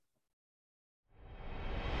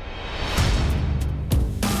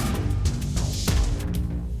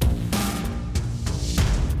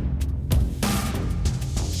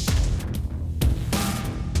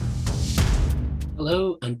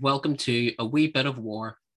welcome to A Wee Bit of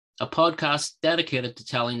War, a podcast dedicated to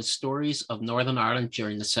telling the stories of Northern Ireland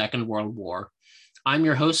during the Second World War. I'm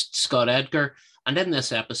your host, Scott Edgar, and in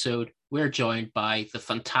this episode, we're joined by the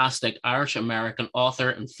fantastic Irish-American author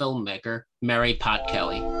and filmmaker, Mary Pat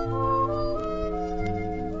Kelly.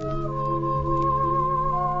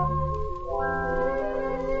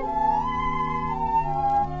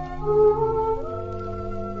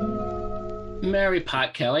 Mary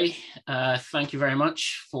Pat Kelly, thank you very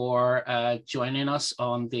much for joining us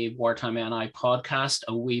on the Wartime NI podcast,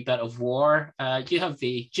 A Wee Bit of War. You have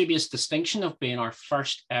the dubious distinction of being our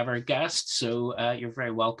first ever guest, so you're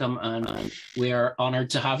very welcome, and we are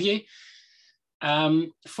honoured to have you.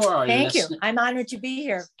 Thank you. I'm honoured to be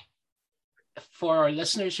here. For our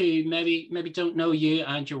listeners who maybe don't know you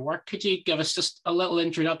and your work, could you give us just a little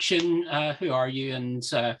introduction? Who are you, and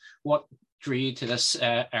what drew you to this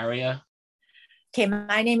area? Okay,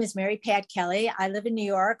 my name is Mary Pat Kelly. I live in New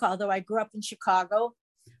York, although I grew up in Chicago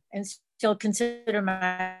and still consider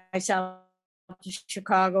myself a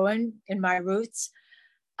Chicagoan in my roots.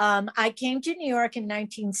 I came to New York in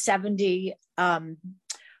 1970. I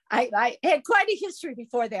had quite a history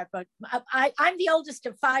before that, but I'm the oldest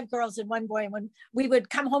of 5 girls and 1 boy. And when we would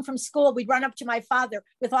come home from school, we'd run up to my father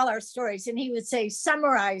with all our stories, and he would say,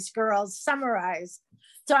 "Summarize, girls, summarize."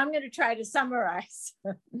 So I'm going to try to summarize.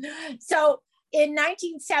 So in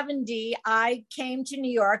 1970, I came to New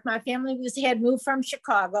York. My family had moved from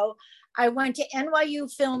Chicago. I went to NYU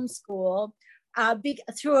Film School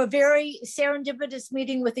through a very serendipitous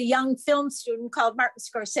meeting with a young film student called Martin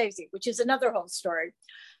Scorsese, which is another whole story.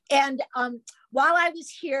 And while I was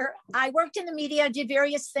here, I worked in the media, did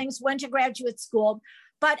various things, went to graduate school,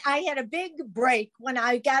 but I had a big break when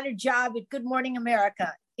I got a job at Good Morning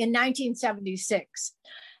America in 1976.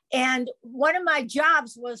 And one of my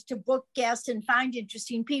jobs was to book guests and find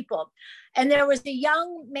interesting people. And there was a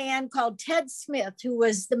young man called Ted Smith, who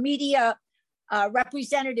was the media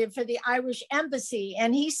representative for the Irish embassy.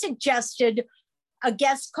 And he suggested a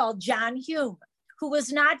guest called John Hume, who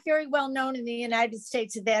was not very well known in the United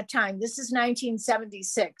States at that time. This is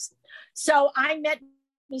 1976. So I met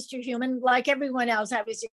Mr. Hume, and like everyone else, I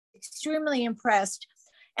was extremely impressed.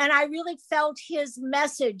 And I really felt his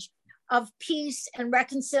message of peace and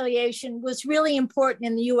reconciliation was really important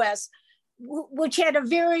in the US, which had a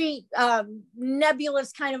very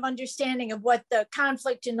nebulous kind of understanding of what the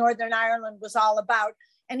conflict in Northern Ireland was all about.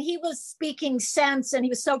 And he was speaking sense, and he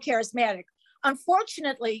was so charismatic.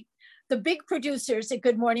 Unfortunately, the big producers at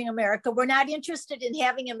Good Morning America were not interested in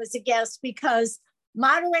having him as a guest because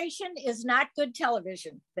moderation is not good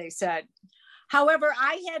television, they said. However,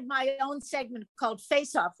 I had my own segment called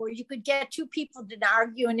Face Off, where you could get 2 people to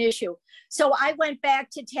argue an issue. So I went back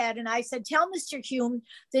to Ted and I said, tell Mr. Hume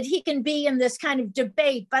that he can be in this kind of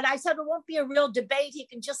debate. But I said, it won't be a real debate. He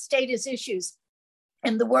can just state his issues.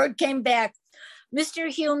 And the word came back. Mr.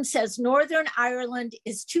 Hume says Northern Ireland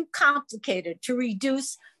is too complicated to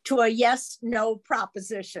reduce to a yes-no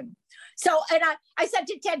proposition. So, and I said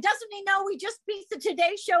to Ted, doesn't he know we just beat the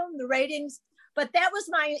Today Show in the ratings? But that was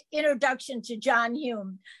my introduction to John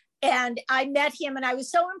Hume. And I met him, and I was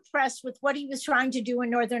so impressed with what he was trying to do in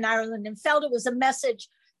Northern Ireland and felt it was a message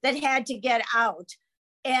that had to get out.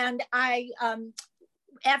 And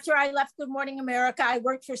after I left Good Morning America, I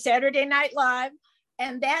worked for Saturday Night Live,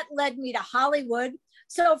 and that led me to Hollywood.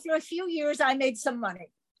 So for a few years, I made some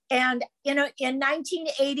money. And in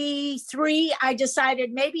 1983, I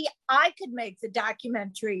decided maybe I could make the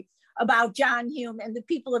documentary about John Hume and the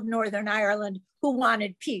people of Northern Ireland who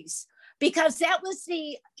wanted peace, because that was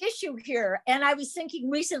the issue here. And I was thinking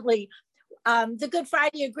recently, the Good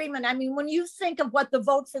Friday Agreement, I mean, when you think of what the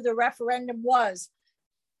vote for the referendum was,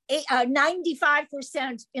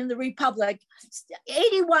 95% in the Republic,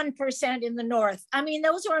 81% in the North. I mean,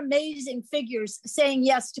 those are amazing figures saying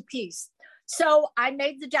yes to peace. So I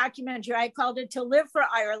made the documentary. I called it To Live for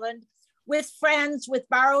Ireland, with friends, with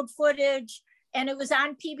borrowed footage. And it was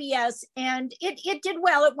on PBS, and it did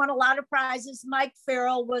well. It won a lot of prizes. Mike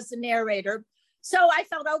Farrell was the narrator. So I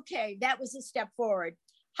felt, okay, that was a step forward.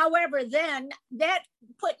 However, then that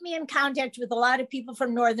put me in contact with a lot of people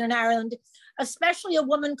from Northern Ireland, especially a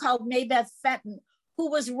woman called Maybeth Fenton, who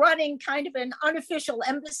was running kind of an unofficial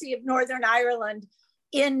embassy of Northern Ireland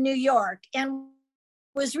in New York, and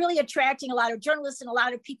was really attracting a lot of journalists and a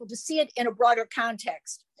lot of people to see it in a broader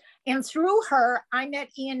context. And through her, I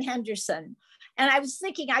met Ian Henderson. And I was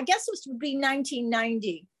thinking, I guess this would be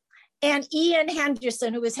 1990. And Ian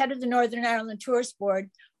Henderson, who was head of the Northern Ireland Tourist Board,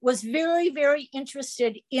 was very, very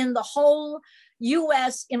interested in the whole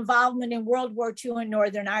US involvement in World War II in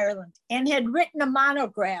Northern Ireland, and had written a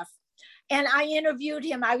monograph And I interviewed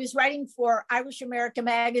him. I was writing for Irish America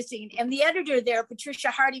magazine, and the editor there, Patricia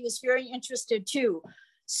Hardy, was very interested too.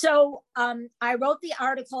 So I wrote the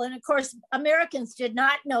article, and of course, Americans did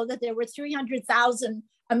not know that there were 300,000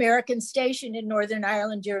 Americans stationed in Northern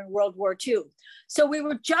Ireland during World War II. So we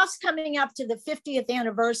were just coming up to the 50th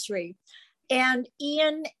anniversary, and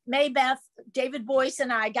Ian, Maybeth, David Boyce,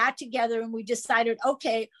 and I got together, and we decided,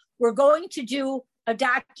 okay, we're going to do a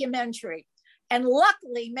documentary. And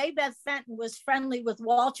luckily, Maybeth Fenton was friendly with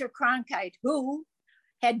Walter Cronkite, who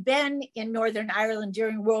had been in Northern Ireland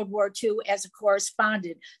during World War II as a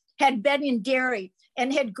correspondent, had been in Derry,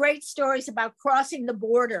 and had great stories about crossing the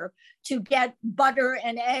border to get butter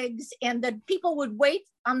and eggs, and that people would wait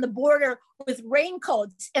on the border with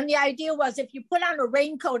raincoats. And the idea was, if you put on a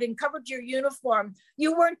raincoat and covered your uniform,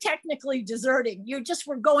 you weren't technically deserting. You just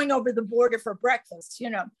were going over the border for breakfast,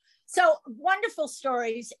 you know. So wonderful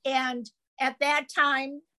stories. And at that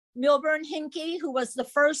time, Milburn Hinckley, who was the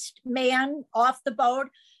first man off the boat,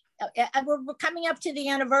 and we're coming up to the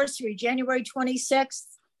anniversary, January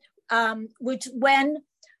 26th, which when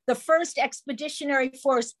the first expeditionary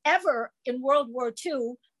force ever in World War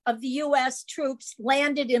II of the US troops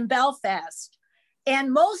landed in Belfast.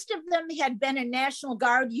 And most of them had been in National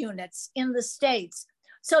Guard units in the States.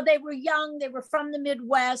 So they were young, they were from the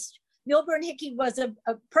Midwest. Milburn Hinckley was a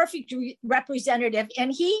perfect representative,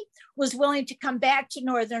 and he was willing to come back to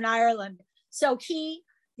Northern Ireland. So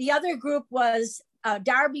the other group was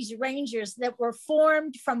Darby's Rangers that were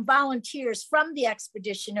formed from volunteers from the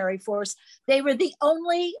Expeditionary Force. They were the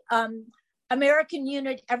only American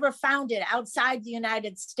unit ever founded outside the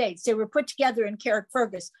United States. They were put together in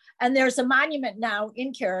Carrickfergus, and there's a monument now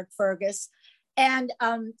in Carrickfergus. And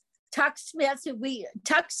Tuck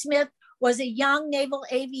Smith was a young naval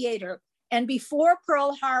aviator. And before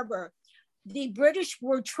Pearl Harbor, the British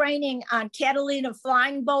were training on Catalina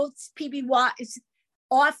flying boats, PBYs,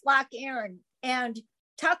 off Loch Erin. And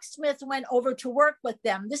Tuck Smith went over to work with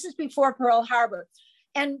them. This is before Pearl Harbor.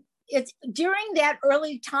 And it's during that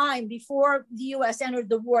early time before the US entered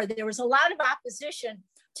the war, there was a lot of opposition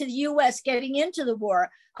to the US getting into the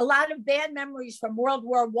war, a lot of bad memories from World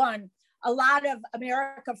War I, a lot of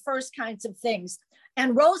America First kinds of things.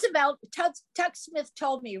 And Roosevelt, Tuck Smith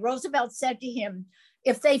told me, Roosevelt said to him,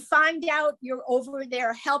 if they find out you're over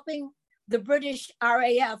there helping the British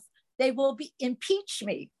RAF, they will impeach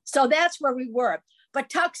me. So that's where we were. But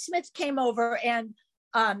Tuck Smith came over, and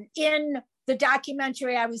in the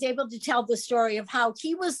documentary, I was able to tell the story of how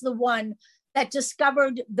he was the one that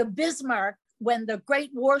discovered the Bismarck when the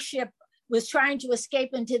great warship was trying to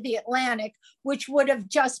escape into the Atlantic, which would have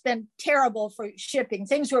just been terrible for shipping.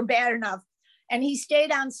 Things were bad enough. And he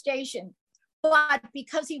stayed on station. But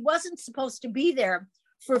because he wasn't supposed to be there,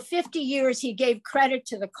 for 50 years, he gave credit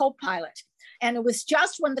to the co-pilot. And it was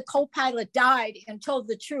just when the co-pilot died and told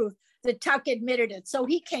the truth that Tuck admitted it. So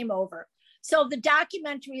he came over. So the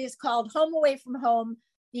documentary is called Home Away from Home,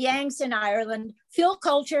 The Yanks in Ireland. Phil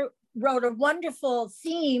Coulter wrote a wonderful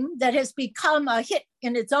theme that has become a hit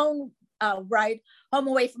in its own right, Home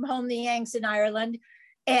Away from Home, The Yanks in Ireland.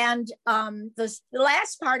 And the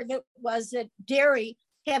last part of it was that Derry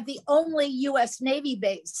had the only US Navy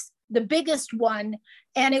base, the biggest one,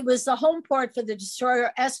 and it was the home port for the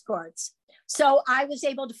destroyer escorts. So I was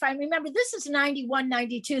able to find, remember, this is 91,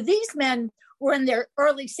 92. These men were in their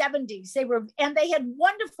early 70s. They had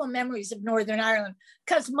wonderful memories of Northern Ireland,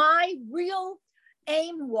 because my real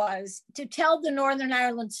aim was to tell the Northern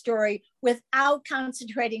Ireland story without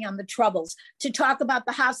concentrating on the troubles, to talk about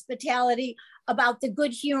the hospitality, about the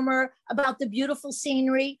good humor, about the beautiful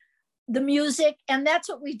scenery, the music. And that's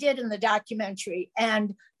what we did in the documentary.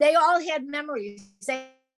 And they all had memories. They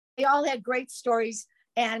all had great stories.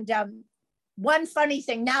 And one funny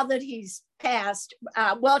thing, now that he's passed,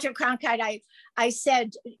 Walter Cronkite, I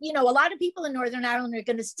said, you know, a lot of people in Northern Ireland are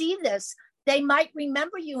going to see this. They might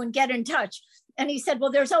remember you and get in touch. And he said,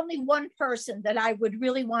 well, there's only one person that I would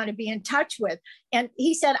really want to be in touch with. And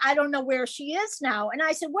he said, I don't know where she is now. And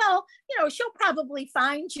I said, well, you know, she'll probably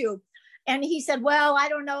find you. And he said, well, I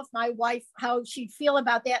don't know if my wife, how she'd feel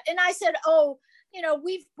about that. And I said, oh, you know,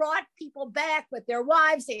 we've brought people back with their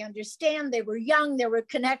wives. They understand, they were young, there were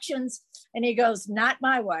connections. And he goes, not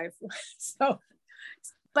my wife. So,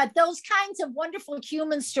 but those kinds of wonderful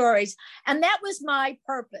human stories. And that was my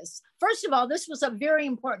purpose. First of all, this was a very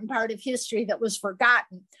important part of history that was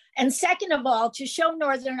forgotten. And second of all, to show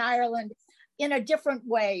Northern Ireland in a different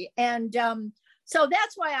way. And so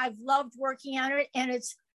that's why I've loved working on it. And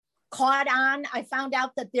it's caught on. I found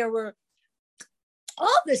out that there were,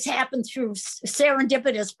 all this happened through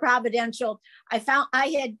serendipitous, providential. I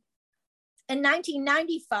had, in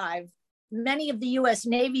 1995, many of the US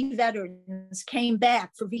Navy veterans came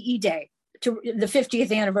back for VE Day, to the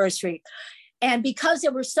 50th anniversary. And because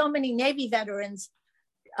there were so many Navy veterans,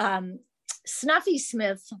 Snuffy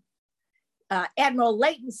Smith, Admiral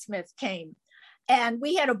Leighton Smith came, and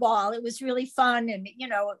we had a ball. It was really fun. And, you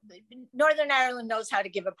know, Northern Ireland knows how to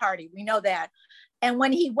give a party. We know that. And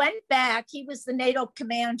when he went back, he was the NATO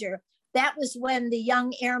commander. That was when the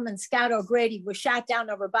young airman Scott O'Grady was shot down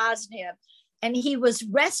over Bosnia, and he was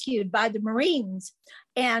rescued by the Marines.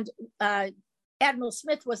 And Admiral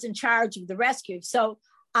Smith was in charge of the rescue. So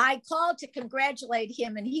I called to congratulate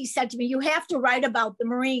him, and he said to me, "You have to write about the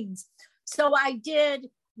Marines." So I did,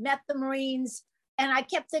 met the Marines, and I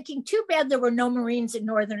kept thinking, too bad there were no Marines in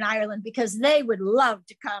Northern Ireland, because they would love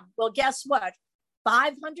to come. Well, guess what?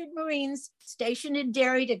 500 Marines stationed in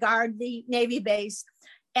Derry to guard the Navy base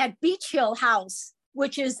at Beach Hill House,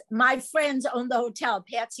 which is my friends own the hotel,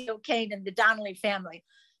 Patsy O'Kane and the Donnelly family.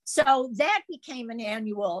 So that became an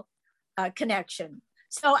annual connection.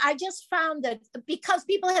 So I just found that because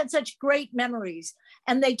people had such great memories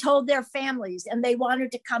and they told their families and they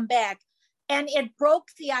wanted to come back, and it broke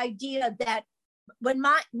the idea that when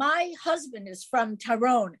my husband is from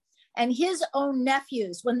Tyrone, and his own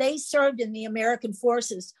nephews, when they served in the American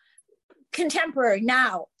forces, contemporary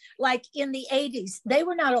now, like in the 80s, they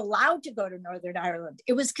were not allowed to go to Northern Ireland.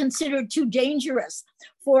 It was considered too dangerous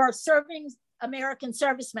for serving American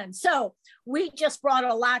servicemen. So we just brought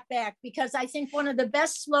a lot back, because I think one of the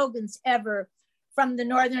best slogans ever from the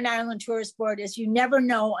Northern Ireland Tourist Board is, "You never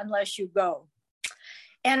know unless you go."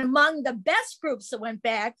 And among the best groups that went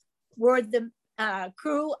back were the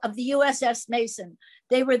crew of the USS Mason.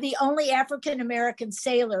 They were the only African-American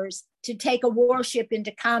sailors to take a warship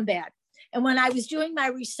into combat. And when I was doing my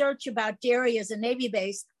research about Derry as a Navy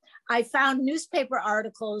base, I found newspaper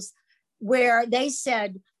articles where they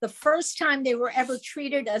said the first time they were ever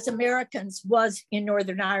treated as Americans was in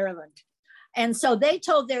Northern Ireland. And so they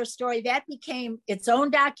told their story. That became its own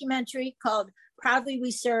documentary called Proudly We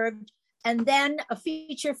Served, and then a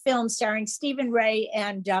feature film starring Stephen Ray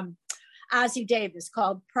and Ossie Davis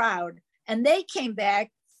called Proud. And they came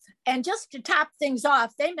back, and just to top things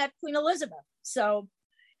off, they met Queen Elizabeth. So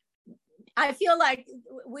I feel like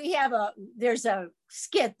there's a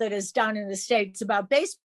skit that is done in the States about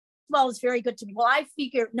baseball is very good to me. Well, I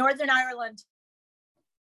figure Northern Ireland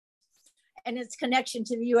and its connection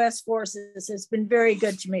to the US forces has been very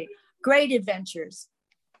good to me. Great adventures.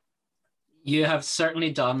 You have certainly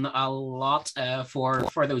done a lot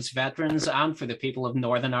for those veterans and for the people of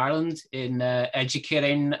Northern Ireland in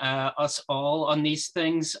educating us all on these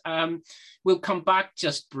things. We'll come back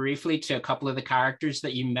just briefly to a couple of the characters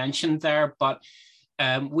that you mentioned there, but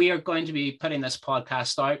we are going to be putting this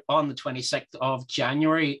podcast out on the 26th of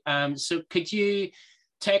January. So could you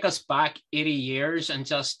take us back 80 years and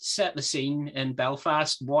just set the scene in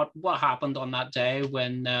Belfast? What happened on that day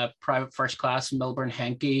when Private First Class Milburn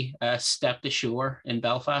Henke stepped ashore in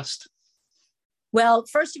Belfast? Well,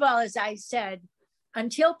 first of all, as I said,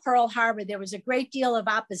 until Pearl Harbor, there was a great deal of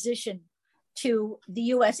opposition to the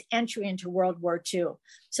US entry into World War II.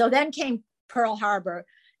 So then came Pearl Harbor,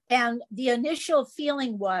 and the initial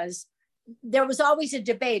feeling was there was always a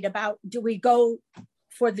debate about, do we go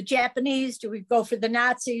for the Japanese? Do we go for the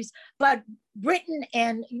Nazis? But Britain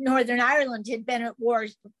and Northern Ireland had been at war,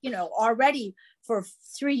 already for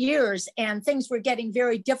 3 years, and things were getting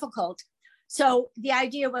very difficult. So the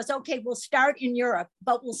idea was, okay, we'll start in Europe,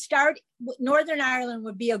 but Northern Ireland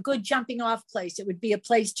would be a good jumping off place. It would be a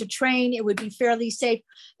place to train. It would be fairly safe.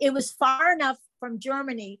 It was far enough from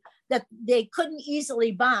Germany that they couldn't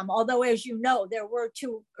easily bomb, although, as you know, there were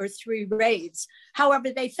 2 or 3 raids. However,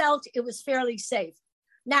 they felt it was fairly safe.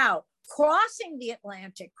 Now, crossing the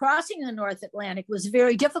North Atlantic was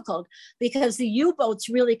very difficult, because the U-boats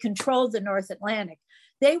really controlled the North Atlantic.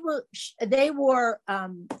 They were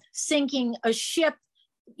sinking a ship,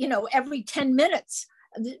 every 10 minutes,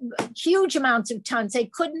 huge amounts of tons.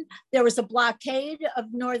 There was a blockade of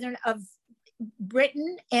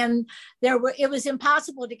Britain, and it was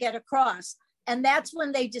impossible to get across. And that's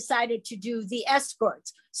when they decided to do the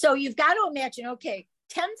escorts. So you've got to imagine, okay,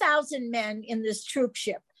 10,000 men in this troop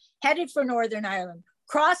ship headed for Northern Ireland,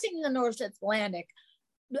 crossing the North Atlantic,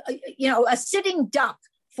 a sitting duck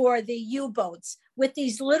for the U-boats with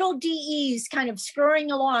these little DEs kind of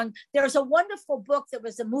scurrying along. There's a wonderful book that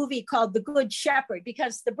was a movie called The Good Shepherd,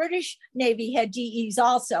 because the British Navy had DEs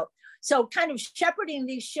also. So kind of shepherding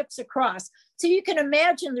these ships across. So you can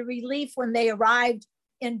imagine the relief when they arrived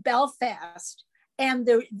in Belfast and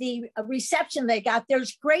the reception they got.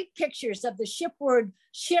 There's great pictures of the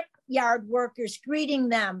shipyard workers greeting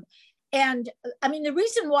them. And I mean, the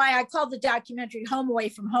reason why I called the documentary Home Away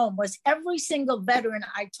from Home was every single veteran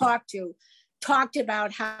I talked to talked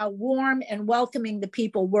about how warm and welcoming the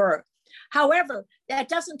people were. However, that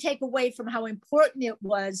doesn't take away from how important it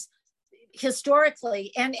was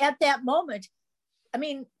historically. And at that moment, I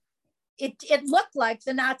mean, it looked like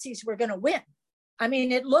the Nazis were going to win. I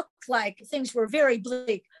mean, it looked like things were very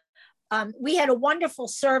bleak. We had a wonderful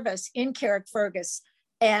service in Carrickfergus,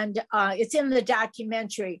 and it's in the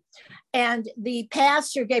documentary. And the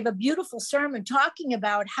pastor gave a beautiful sermon talking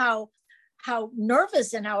about how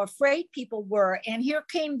nervous and how afraid people were. And here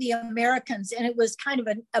came the Americans, and it was kind of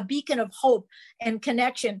a beacon of hope and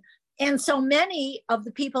connection. And so many of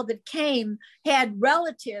the people that came had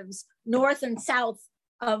relatives north and south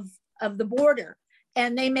of the border,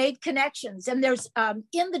 and they made connections. And there's,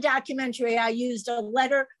 in the documentary, I used a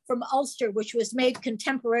letter from Ulster, which was made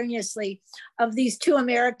contemporaneously, of these two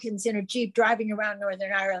Americans in a Jeep driving around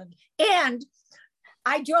Northern Ireland. And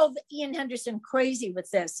I drove Ian Henderson crazy with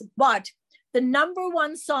this, but the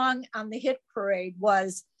 #1 song on the hit parade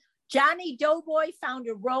was Johnny Doughboy Found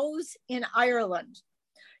a Rose in Ireland.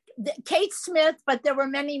 Kate Smith, but there were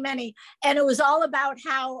many, many. And it was all about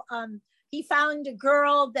how he found a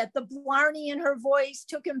girl that the Blarney in her voice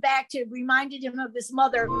took him back to, reminded him of his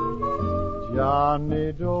mother.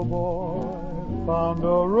 Johnny Doughboy found a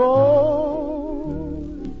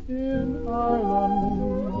rose in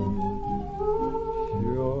Ireland,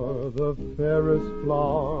 sure the fairest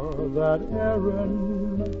flower that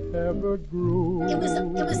Erin ever grew.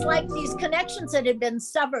 It was like these connections that had been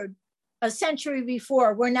severed a century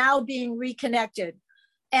before were now being reconnected.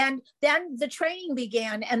 And then the training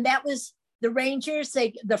began, and that was the Rangers,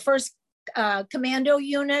 the first commando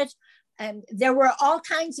unit. And there were all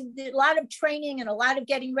kinds of, a lot of training and a lot of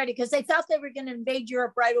getting ready, because they thought they were going to invade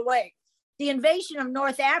Europe right away. The invasion of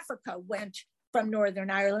North Africa went from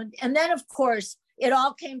Northern Ireland. And then, of course, it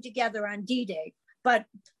all came together on D-Day. But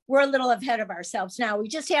we're a little ahead of ourselves now. We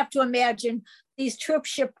just have to imagine these troop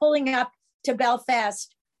ship pulling up to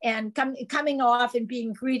Belfast and coming off and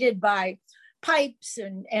being greeted by pipes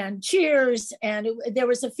and cheers. And there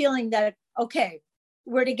was a feeling that, okay,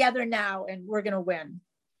 we're together now and we're going to win.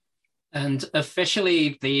 And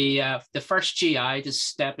officially, the first GI to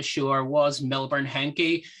step ashore was Milburn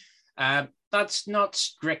Henke. That's not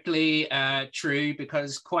strictly true,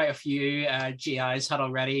 because quite a few GIs had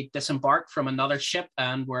already disembarked from another ship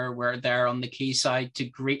and were there on the quayside to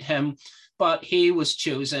greet him. But he was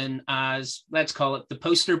chosen as, let's call it, the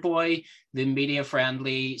poster boy, the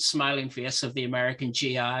media-friendly, smiling face of the American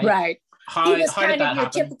GI. Right. He was kind of your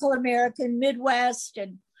happen? Typical American Midwest.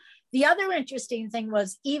 And the other interesting thing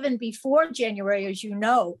was, even before January, as you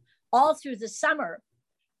know, all through the summer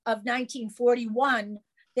of 1941,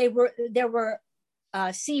 there were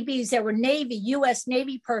CBs, there were Navy, US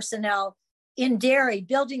Navy personnel in Derry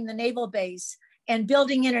building the naval base and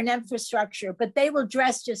building in an infrastructure, but they were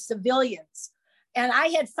dressed as civilians. And I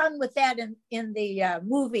had fun with that in the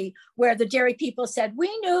movie, where the Derry people said, we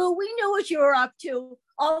knew what you were up to.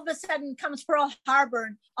 All of a sudden comes Pearl Harbor,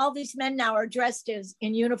 and all these men now are dressed as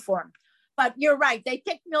in uniform. But you're right, they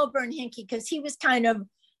picked Milburn Henke because he was kind of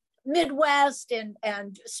Midwest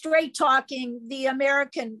and straight talking, the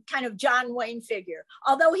American kind of John Wayne figure,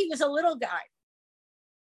 although he was a little guy.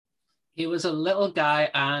 He was a little guy,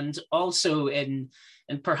 and also in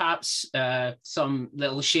perhaps some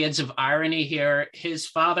little shades of irony here, his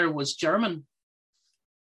father was German.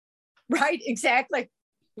 Right, exactly.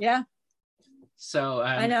 Yeah. So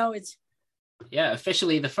I know it's. Yeah,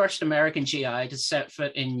 officially the first American GI to set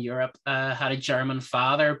foot in Europe had a German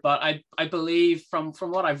father, but I believe from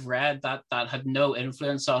what I've read that had no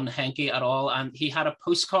influence on Henke at all, and he had a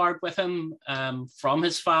postcard with him from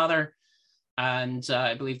his father, and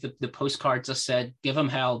I believe the postcard just said, "Give him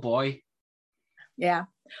hell, boy." Yeah,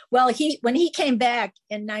 well, when he came back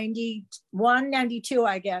in 91, 92,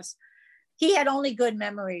 I guess, he had only good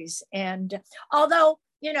memories, and although,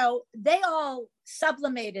 you know, they all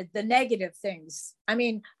sublimated the negative things. I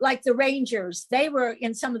mean, like the Rangers, they were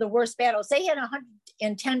in some of the worst battles. They had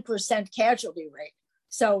 110% casualty rate.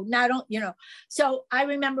 So so I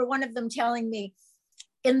remember one of them telling me,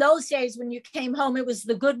 in those days when you came home, it was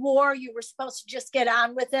the good war. You were supposed to just get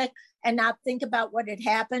on with it and not think about what had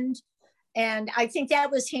happened. And I think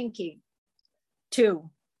that was Henke too.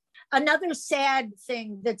 Another sad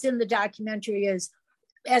thing that's in the documentary is,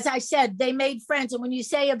 as I said, they made friends. And when you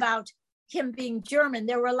say about him being German,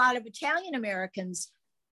 there were a lot of Italian Americans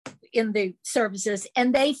in the services,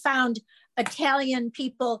 and they found Italian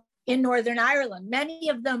people in Northern Ireland. Many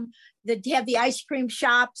of them that have the ice cream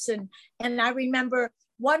shops. And I remember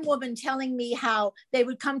one woman telling me how they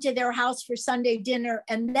would come to their house for Sunday dinner.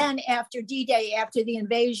 And then after D-Day, after the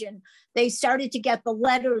invasion, they started to get the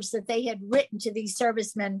letters that they had written to these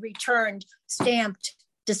servicemen returned, stamped,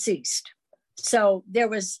 deceased. So there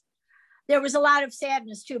was a lot of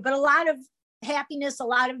sadness too, but a lot of happiness, a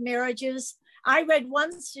lot of marriages. I read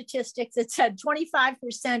one statistic that said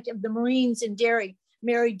 25% of the Marines in Derry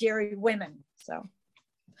married Derry women. So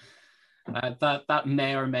that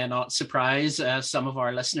may or may not surprise some of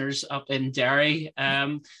our listeners up in Derry.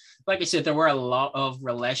 Like I said, there were a lot of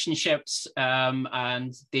relationships,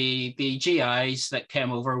 and the GIs that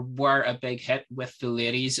came over were a big hit with the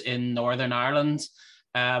ladies in Northern Ireland.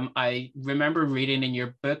 I remember reading in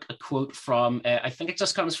your book a quote from, I think it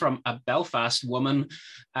just comes from a Belfast woman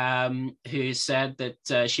who said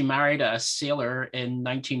that she married a sailor in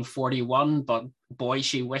 1941, but boy,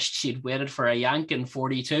 she wished she'd waited for a Yank in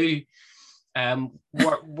 42.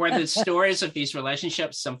 Were the stories of these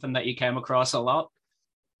relationships something that you came across a lot?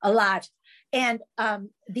 A lot. And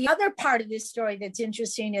the other part of this story that's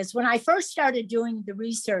interesting is when I first started doing the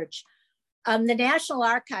research, the National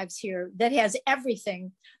Archives here that has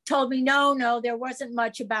everything told me, no, there wasn't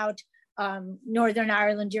much about Northern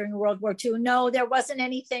Ireland during World War II. No, there wasn't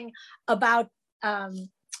anything about,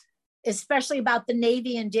 especially about the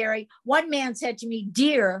Navy in Derry. One man said to me,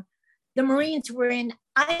 "Dear, the Marines were in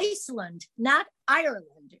Iceland, not Ireland."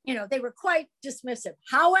 You know, they were quite dismissive.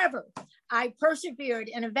 However, I persevered,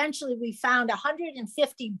 and eventually we found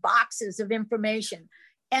 150 boxes of information.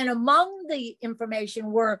 And among the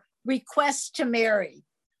information were requests to marry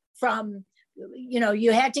from, you know,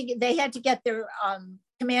 they had to get their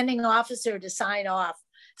commanding officer to sign off.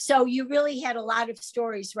 So you really had a lot of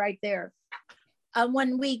stories right there.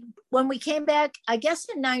 When we came back, I guess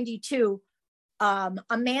in 92,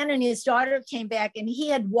 a man and his daughter came back, and he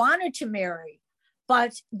had wanted to marry,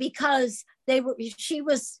 but because she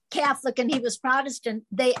was Catholic and he was Protestant,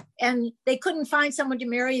 they couldn't find someone to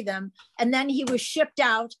marry them. And then he was shipped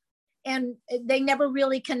out, and they never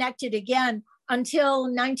really connected again until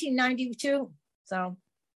 1992. So.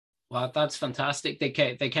 Well, that's fantastic. They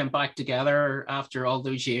came back together after all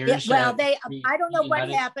those years. Yeah, well, I don't know what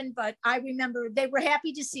happened, but I remember they were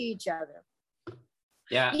happy to see each other.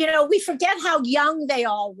 Yeah. You know, we forget how young they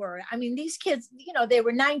all were. I mean, these kids, you know, they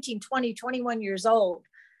were 19, 20, 21 years old.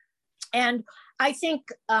 And I think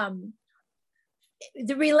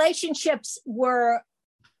the relationships were,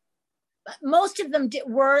 most of them it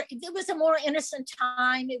was a more innocent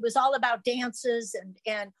time. It was all about dances.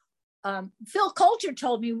 And Phil Coulter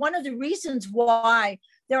told me one of the reasons why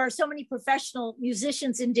there are so many professional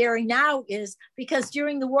musicians in Derry now is because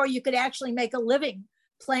during the war, you could actually make a living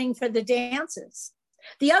playing for the dances.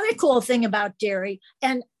 The other cool thing about Derry,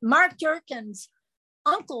 and Mark Durkin's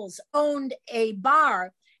uncles owned a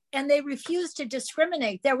bar, and they refused to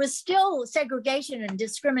discriminate. There was still segregation and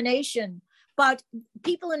discrimination, but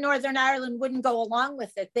people in Northern Ireland wouldn't go along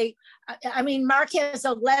with it. Mark has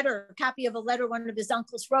a copy of a letter one of his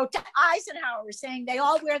uncles wrote to Eisenhower saying they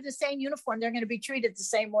all wear the same uniform. They're going to be treated the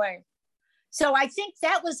same way. So I think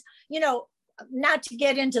that was, you know, not to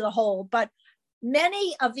get into the whole, but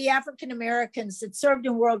many of the African Americans that served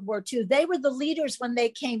in World War II, they were the leaders when they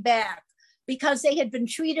came back because they had been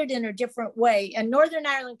treated in a different way. And Northern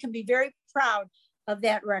Ireland can be very proud of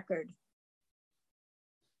that record.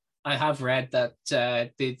 I have read that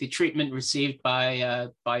the treatment received by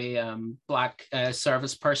Black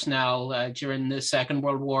service personnel during the Second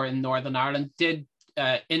World War in Northern Ireland did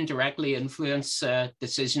indirectly influence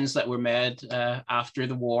decisions that were made after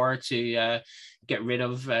the war to get rid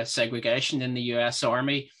of segregation in the US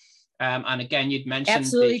Army. And again, you'd mentioned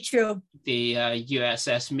absolutely true. The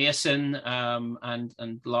USS Mason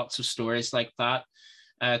and lots of stories like that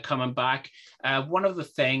coming back. One of the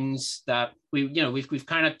things that we've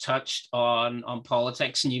kind of touched on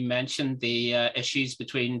politics, and you mentioned the issues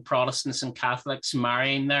between Protestants and Catholics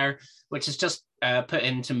marrying there, which has just put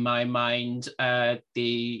into my mind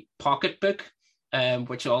the pocketbook,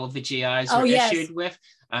 which all of the GIs were issued with.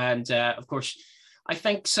 And of course, I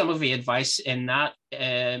think some of the advice in that,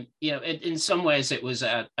 in some ways it was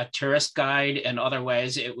a tourist guide. In other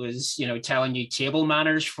ways, it was, telling you table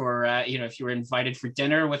manners for, if you were invited for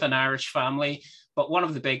dinner with an Irish family. But one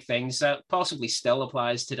of the big things that possibly still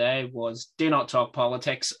applies today was do not talk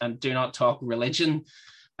politics and do not talk religion.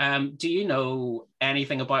 Do you know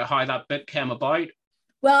anything about how that book came about?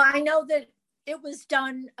 Well, I know that it was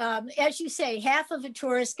done, as you say, half of a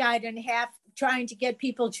tourist guide and half trying to get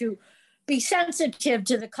people to be sensitive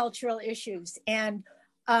to the cultural issues. And,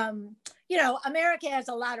 America has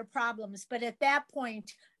a lot of problems, but at that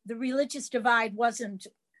point, the religious divide was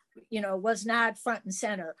not front and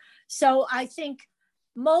center. So I think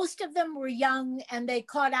most of them were young and they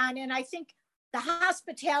caught on. And I think the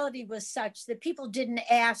hospitality was such that people didn't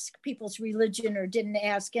ask people's religion or didn't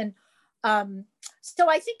ask. And so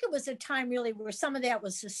I think it was a time really where some of that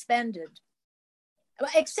was suspended,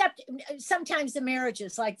 except sometimes the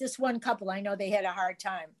marriages, like this one couple, I know they had a hard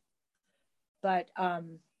time. But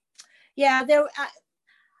yeah,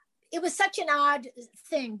 it was such an odd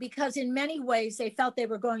thing because in many ways they felt they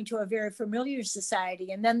were going to a very familiar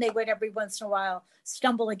society, and then they would every once in a while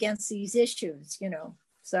stumble against these issues, you know.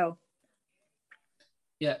 So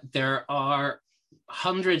yeah, there are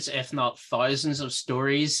hundreds, if not thousands, of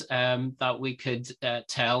stories that we could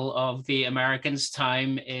tell of the Americans'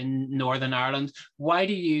 time in Northern Ireland. Why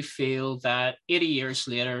do you feel that 80 years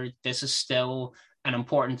later, this is still an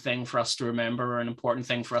important thing for us to remember or an important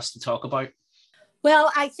thing for us to talk about?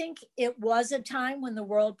 Well, I think it was a time when the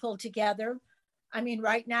world pulled together. I mean,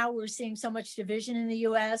 right now we're seeing so much division in the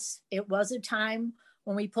US. It was a time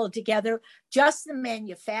when we pulled together. Just the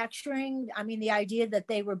manufacturing, I mean, the idea that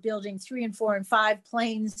they were building 3 and 4 and 5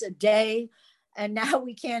 planes a day, and now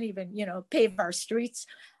we can't even, you know, pave our streets.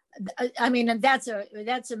 I mean, and that's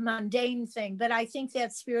a mundane thing, but I think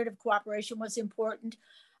that spirit of cooperation was important.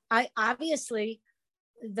 I obviously,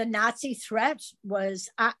 the Nazi threat was,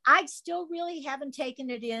 I still really haven't taken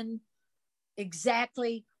it in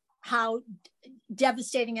exactly how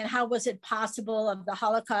devastating and how was it possible of the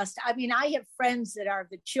Holocaust. I mean, I have friends that are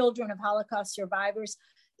the children of Holocaust survivors.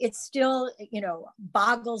 It still, you know,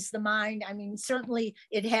 boggles the mind. I mean, certainly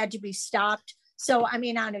it had to be stopped. So, I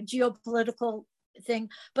mean, on a geopolitical thing,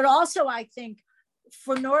 but also I think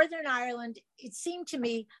for Northern Ireland, it seemed to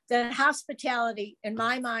me that hospitality, in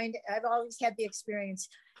my mind, I've always had the experience,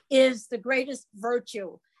 is the greatest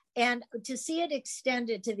virtue. And to see it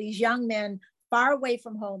extended to these young men far away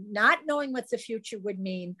from home, not knowing what the future would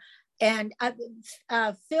mean. And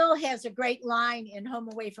Phil has a great line in Home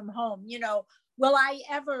Away from Home, you know, will I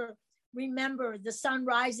ever remember the sun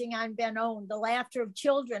rising on Ben Owen, the laughter of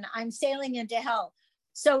children, I'm sailing into hell.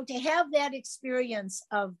 So to have that experience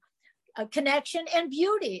of a connection and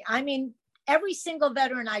beauty. I mean, every single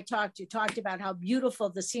veteran I talked to talked about how beautiful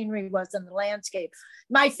the scenery was and the landscape.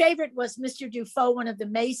 My favorite was Mr. Dufault, one of the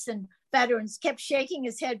Mason veterans, kept shaking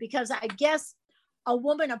his head because I guess a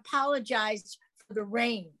woman apologized for the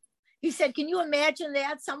rain. He said, can you imagine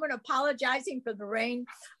that? Someone apologizing for the rain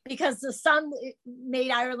because the sun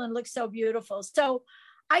made Ireland look so beautiful. So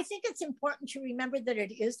I think it's important to remember that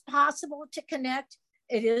it is possible to connect.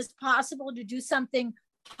 It is possible to do something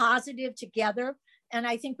positive together. And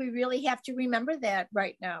I think we really have to remember that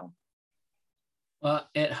right now. Well,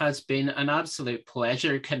 it has been an absolute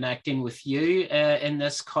pleasure connecting with you in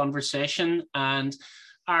this conversation. And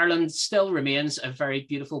Ireland still remains a very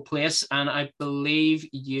beautiful place. And I believe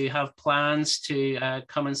you have plans to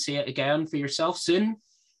come and see it again for yourself soon.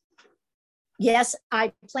 Yes,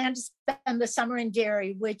 I plan to spend the summer in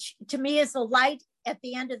Derry, which to me is the light at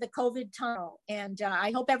the end of the COVID tunnel. And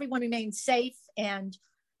I hope everyone remains safe and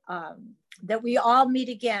that we all meet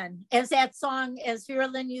again. As that song, as Vera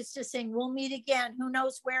Lynn used to sing, we'll meet again. Who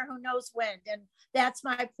knows where, who knows when? And that's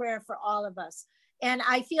my prayer for all of us. And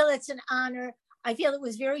I feel it's an honor. I feel it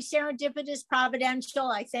was very serendipitous, providential.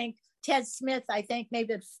 I thank Ted Smith. I thank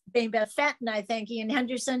Maybeth Fenton. I thank Ian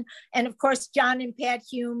Henderson. And of course, John and Pat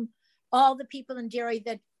Hume, all the people in Derry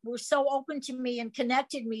that were so open to me and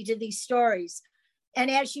connected me to these stories. And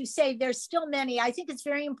as you say, there's still many. I think it's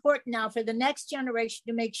very important now for the next generation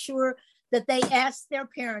to make sure that they ask their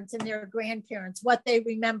parents and their grandparents what they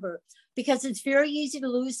remember, because it's very easy to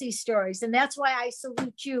lose these stories. And that's why I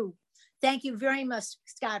salute you. Thank you very much,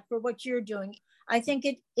 Scott, for what you're doing. I think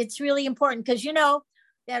it's really important because, you know,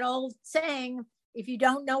 that old saying, if you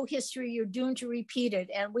don't know history, you're doomed to repeat it.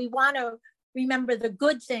 And we want to remember the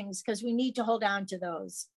good things because we need to hold on to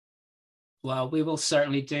those. Well, we will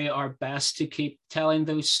certainly do our best to keep telling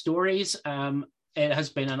those stories. It has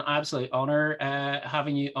been an absolute honor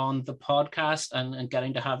having you on the podcast and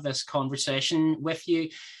getting to have this conversation with you.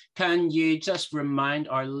 Can you just remind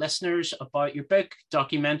our listeners about your book,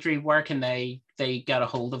 documentary? Where can they get a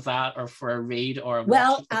hold of that or for a read or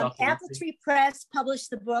well, Apple Tree Press published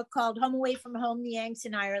the book called Home Away from Home, The Yanks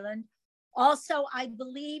in Ireland. Also, I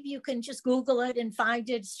believe you can just Google it and find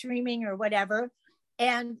it streaming or whatever.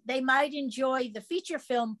 And they might enjoy the feature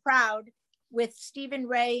film Proud with Stephen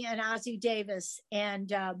Ray and Ossie Davis.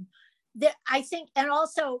 And I think, and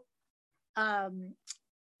also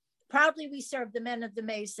Proudly We Serve the Men of the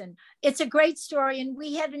Mason. It's a great story. And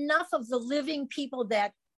we had enough of the living people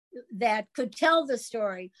that could tell the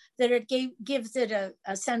story that it gives it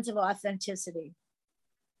a sense of authenticity.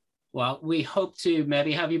 Well, we hope to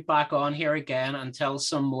maybe have you back on here again and tell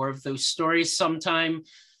some more of those stories sometime.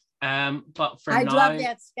 But for I'd now, love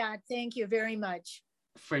that, Scott. Thank you very much.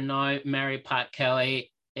 For now, Mary Pat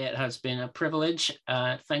Kelly, it has been a privilege.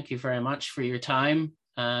 Thank you very much for your time,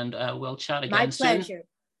 and we'll chat again soon. My pleasure.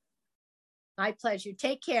 My pleasure.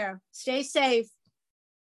 Take care. Stay safe.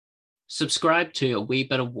 Subscribe to A Wee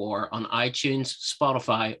Bit of War on iTunes,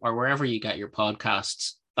 Spotify, or wherever you get your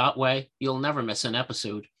podcasts. That way, you'll never miss an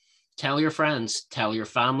episode. Tell your friends, tell your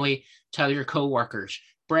family, tell your co-workers.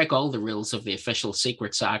 Break all the rules of the Official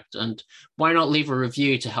Secrets Act, and why not leave a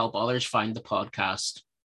review to help others find the podcast?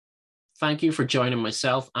 Thank you for joining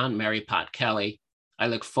myself and Mary Pat Kelly. I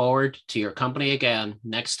look forward to your company again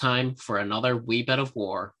next time for another Wee Bit of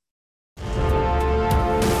War.